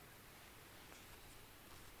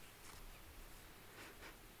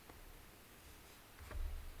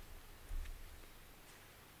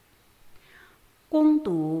恭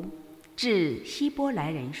读致希伯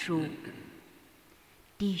来人书。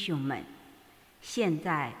弟兄们，现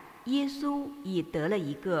在耶稣已得了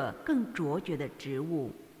一个更卓绝的职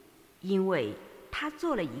务，因为他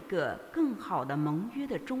做了一个更好的盟约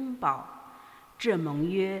的中保，这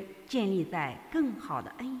盟约建立在更好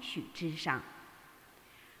的恩许之上。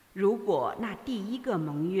如果那第一个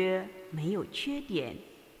盟约没有缺点，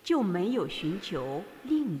就没有寻求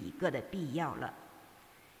另一个的必要了。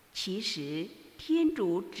其实天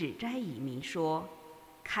主指摘以民说，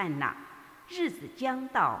看哪，日子将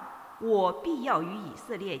到，我必要与以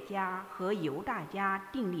色列家和犹大家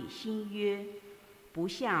订立新约，不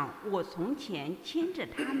像我从前牵着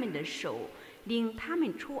他们的手，领他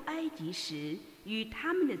们出埃及时与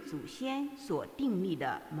他们的祖先所订立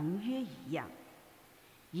的盟约一样。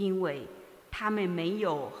因为他们没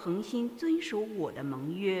有恒心遵守我的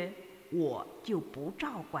盟约，我就不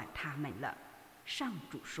照管他们了。上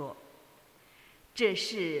主说，这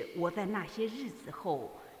是我在那些日子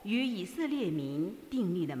后与以色列民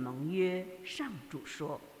订立的盟约。上主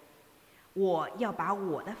说，我要把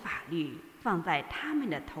我的法律放在他们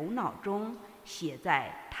的头脑中，写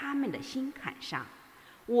在他们的心坎上。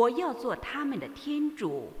我要做他们的天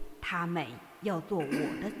主，他们要做我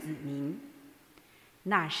的子民。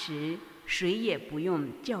那时谁也不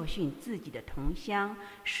用教训自己的同乡，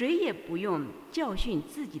谁也不用教训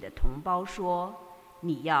自己的同胞说，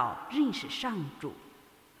你要认识上主。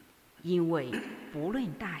因为不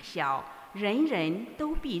论大小，人人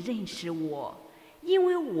都必认识我，因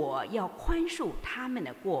为我要宽恕他们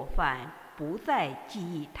的过犯，不再记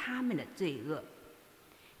忆他们的罪恶。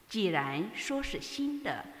既然说是新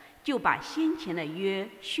的，就把先前的约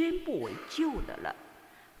宣布为旧的了。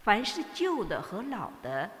凡是旧的和老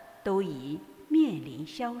的，都已面临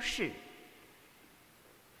消逝。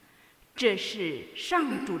这是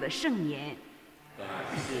上主的圣言。感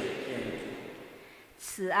谢天主。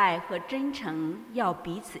慈爱和真诚要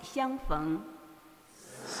彼此相逢。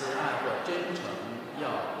慈爱和真诚要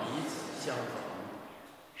彼此相逢。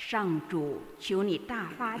上主，求你大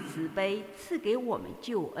发慈悲，赐给我们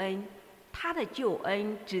救恩。他的救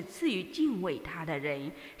恩只赐予敬畏他的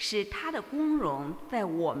人，使他的光荣在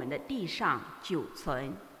我们的地上久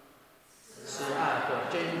存。慈爱和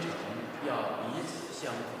真诚要彼此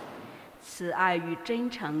相逢。慈爱与真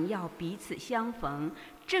诚要彼此相逢，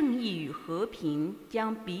正义与和平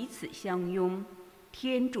将彼此相拥。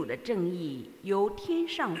天主的正义由天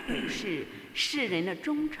上俯视，世人的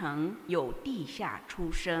忠诚由地下出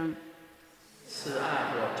生。慈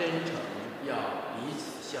爱和真诚要彼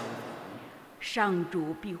此相逢。上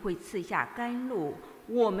主必会赐下甘露，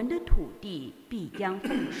我们的土地必将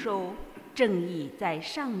丰收。正义在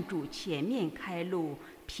上主前面开路，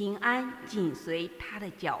平安紧随他的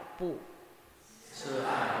脚步。慈爱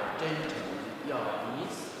和真诚要彼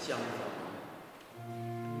此相逢。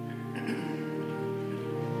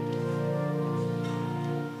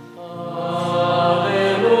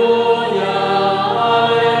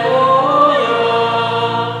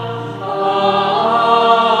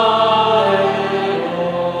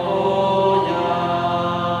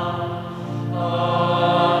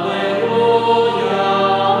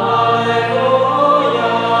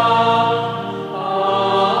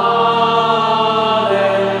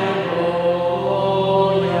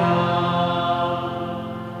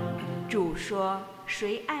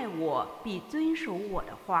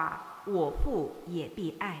我父也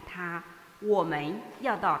必爱他，我们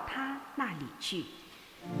要到他那里去。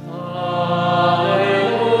哈利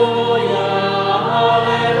路亚，哈利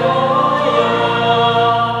路亚，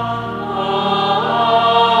哈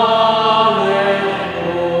利路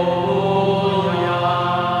亚，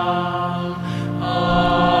哈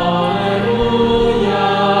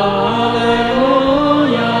利路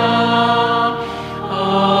亚，哈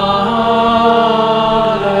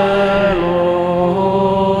利路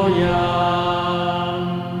亚，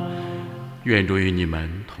愿主与你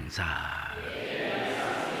们同在。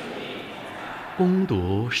恭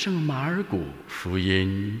读圣马尔谷福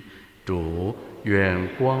音，主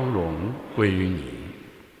愿光荣归于你。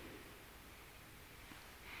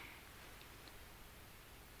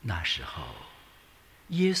那时候，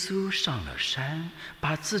耶稣上了山，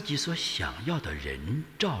把自己所想要的人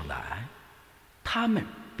召来，他们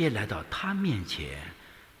便来到他面前，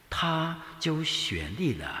他就选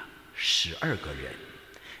立了12个人，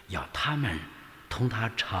要他们同他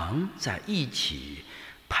常在一起，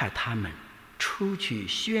派他们出去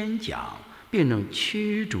宣讲，并能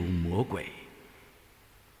驱逐魔鬼。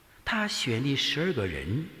他选立12个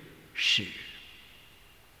人是：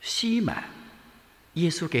西满，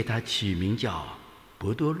耶稣给他起名叫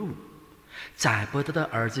伯多禄；载伯德的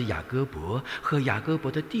儿子雅各伯和雅各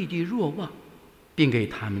伯的弟弟若望；并给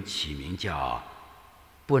他们起名叫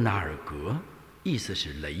布纳尔格，意思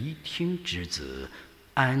是雷霆之子；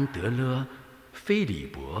安德勒、菲利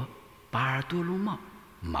伯、巴尔多罗茂、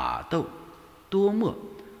马窦、多默、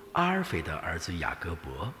阿尔斐的儿子雅各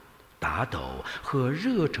伯、达斗和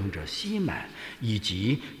热诚者西满，以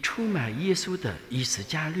及出卖耶稣的以斯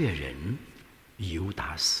加略人犹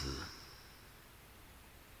达斯。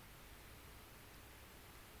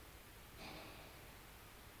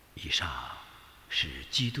以上是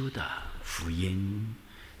基督的福音。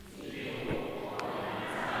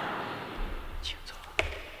请坐。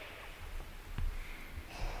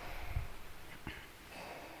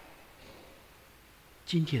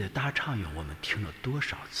今天的大唱咏我们听了多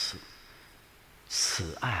少次？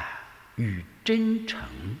慈爱与真诚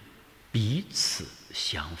彼此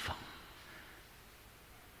相逢。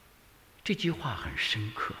这句话很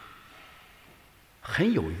深刻，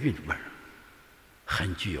很有韵味，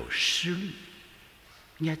很具有诗律。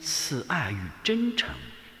你看，慈爱与真诚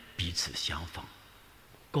彼此相逢。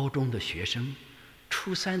高中的学生、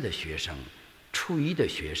初三的学生、初一的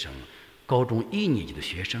学生、高中1年级的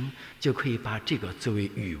学生，就可以把这个作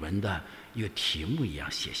为语文的一个题目一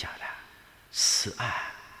样写下来。慈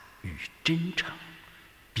爱与真诚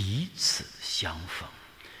彼此相逢，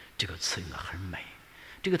这个词用得很美。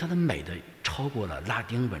这个它的美的超过了拉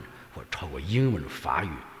丁文，或超过英文、法语、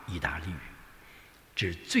意大利语。这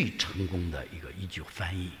是最成功的一句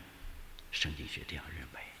翻译，圣经学这样认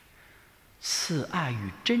为。慈爱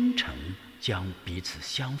与真诚将彼此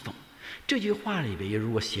相逢。这句话里边，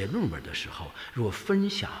如果写论文的时候，如果分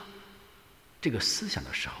享这个思想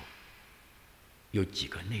的时候，有几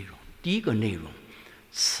个内容。第一个内容，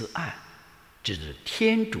慈爱指的是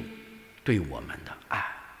天主对我们的爱，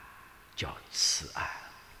叫慈爱。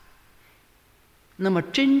那么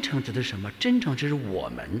真诚指的是什么？真诚指是我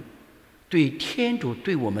们对天主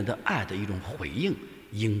对我们的爱的一种回应，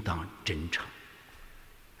应当真诚。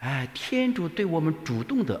天主对我们主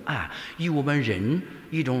动的爱与我们人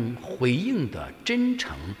一种回应的真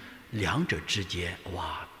诚，两者之间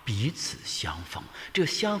彼此相逢。这个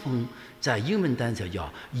相逢在英文单词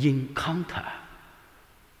叫 encounter，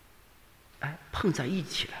 碰在一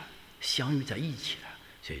起了，相遇在一起了。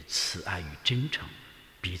所以慈爱与真诚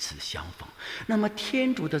彼此相逢。那么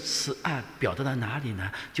天主的慈爱表达到哪里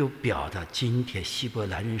呢？就表达今天希伯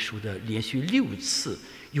来人书的连续6次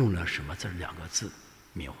用了什么字？2个字。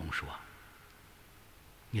敏红说，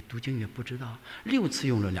你读经也不知道，6次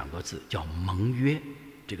用了2个字，叫盟约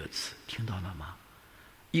这个词，听到了吗？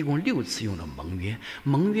一共6次用了盟约。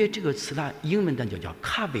盟约这个词呢，英文单词叫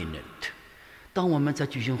covenant。当我们在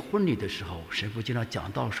举行婚礼的时候，神父经常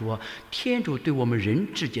讲到说，天主对我们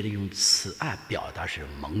人之间的用慈爱表达是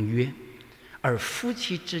盟约，而夫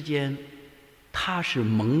妻之间，他是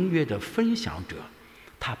盟约的分享者，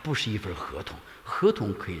他不是一份合同。合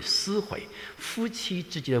同可以撕毁，夫妻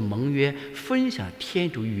之间的盟约，分享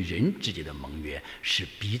天主与人之间的盟约，是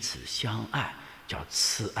彼此相爱，叫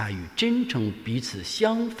慈爱与真诚彼此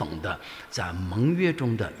相逢的，在盟约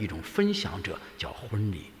中的一种分享者，叫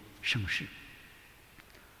婚礼圣事。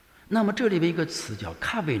那么这里边一个词叫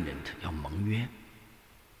covenant， 叫盟约。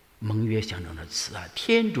盟约象征着慈爱。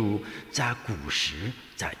天主在古时，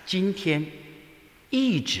在今天，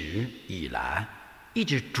一直以来，一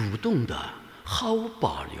直主动的、毫无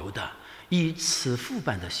保留的，以慈父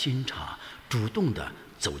般的心肠，主动的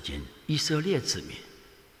走进以色列子民，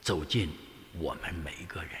走进我们每一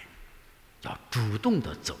个人，要主动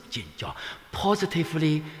的走进，叫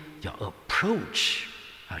positively， 叫 approach，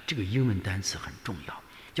 这个英文单词很重要，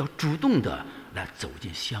要主动的来走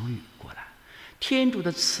进相遇过来。天主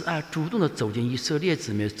的慈爱主动的走进以色列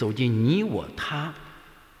子民，走进你我他。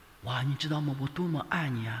你知道吗？我多么爱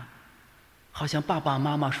你啊！好像爸爸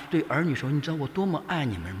妈妈对儿女说，你知道我多么爱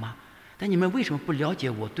你们吗？但你们为什么不了解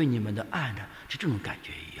我对你们的爱呢？是这种感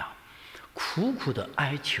觉一样，苦苦的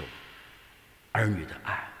哀求儿女的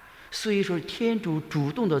爱。所以说天主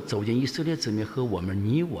主动的走进以色列子民和我们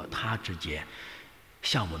你我他之间，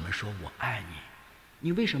向我们说我爱你，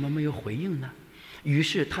你为什么没有回应呢？于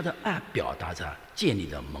是他的爱表达在建立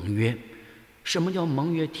的盟约。什么叫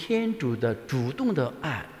盟约？天主的主动的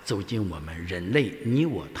爱走进我们人类你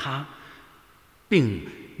我他，并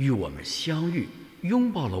与我们相遇，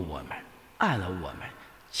拥抱了我们，爱了我们，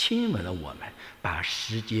亲吻了我们，把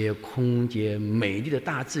世界、空间、美丽的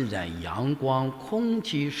大自然、阳光、空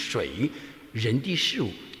气、水、人地事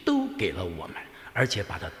物都给了我们，而且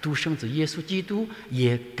把他独生子耶稣基督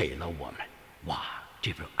也给了我们。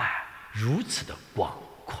这份爱如此的广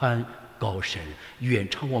宽高深，远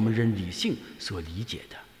超我们人理性所理解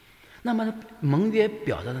的。那么盟约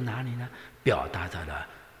表达在哪里呢？表达在了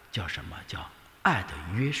叫什么？叫爱的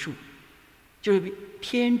约束。就是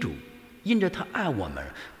天主因着他爱我们，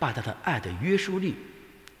把他的爱的约束力、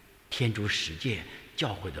天主十诫、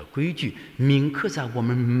教会的规矩铭刻在我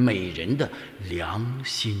们每人的良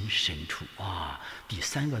心深处。第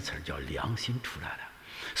3个词叫良心出来了。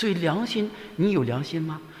所以良心，你有良心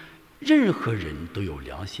吗？任何人都有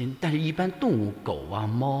良心，但是一般动物，狗啊、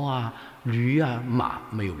猫啊、驴啊、马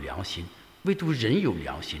没有良心，唯独人有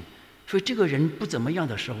良心。所以这个人不怎么样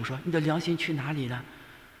的时候，说你的良心去哪里了？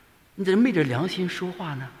你怎么昧着良心说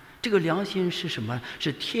话呢？这个良心是什么？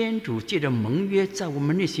是天主借着盟约在我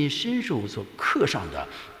们内心深处所刻上的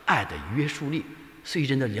爱的约束力。所以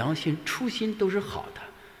人的良心初心都是好的，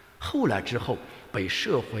后来之后被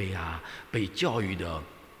社会被教育的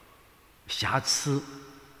瑕疵、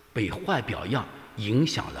被坏表样影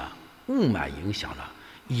响了，雾霾影响了，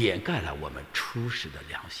掩盖了我们初始的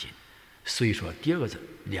良心。所以说第2个字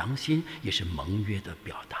良心也是盟约的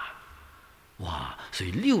表达。所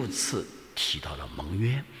以6次提到了盟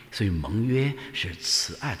约。所以盟约是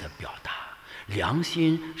慈爱的表达，良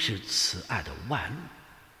心是慈爱的外露。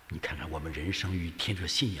你看看我们人生与天主的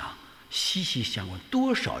信仰息息相关，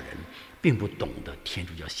多少人并不懂得天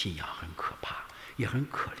主教信仰很可怕，也很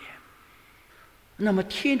可怜。那么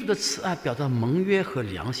天主的慈爱表达盟约和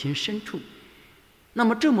良心深处，那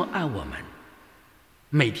么这么爱我们，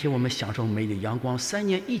每天我们享受美丽阳光，3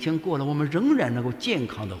年疫情过了，我们仍然能够健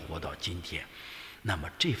康的活到今天，那么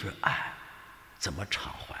这份爱怎么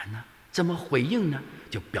偿还呢？怎么回应呢？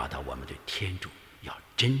就表达我们对天主要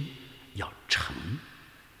真要诚，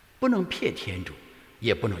不能骗天主，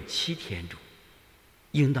也不能欺天主。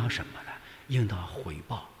应当什么呢？应当回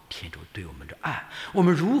报天主对我们的爱。我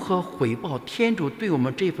们如何回报天主对我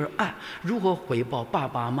们这份爱？如何回报爸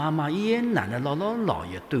爸妈妈、爷爷奶奶、姥姥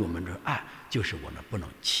姥爷对我们的爱？就是我们不能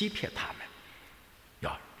欺骗他们，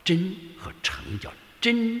要真和诚，叫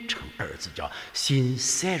真诚二字叫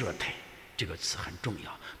sincerity， 这个词很重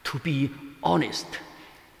要。To be honest，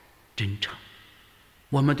 真诚。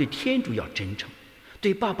我们对天主要真诚，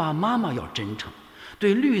对爸爸妈妈要真诚，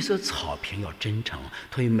对绿色草坪要真诚，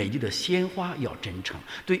对美丽的鲜花要真诚，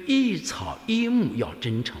对一草一木要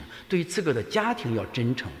真诚，对自个的家庭要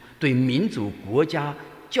真诚，对民族、国家、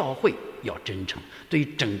教会要真诚，对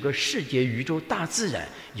整个世界、宇宙、大自然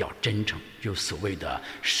要真诚。就所谓的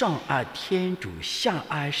上爱天主，下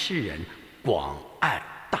爱世人，广爱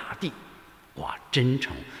大地。真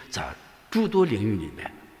诚在诸多领域里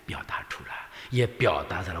面表达出来，也表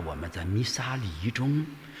达在了我们在弥撒礼仪中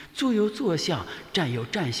坐有坐相、站有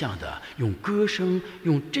站相的用歌声、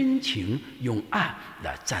用真情、用爱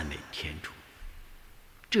来赞美天主。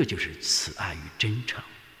这就是慈爱与真诚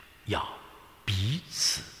要彼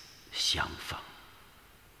此相逢。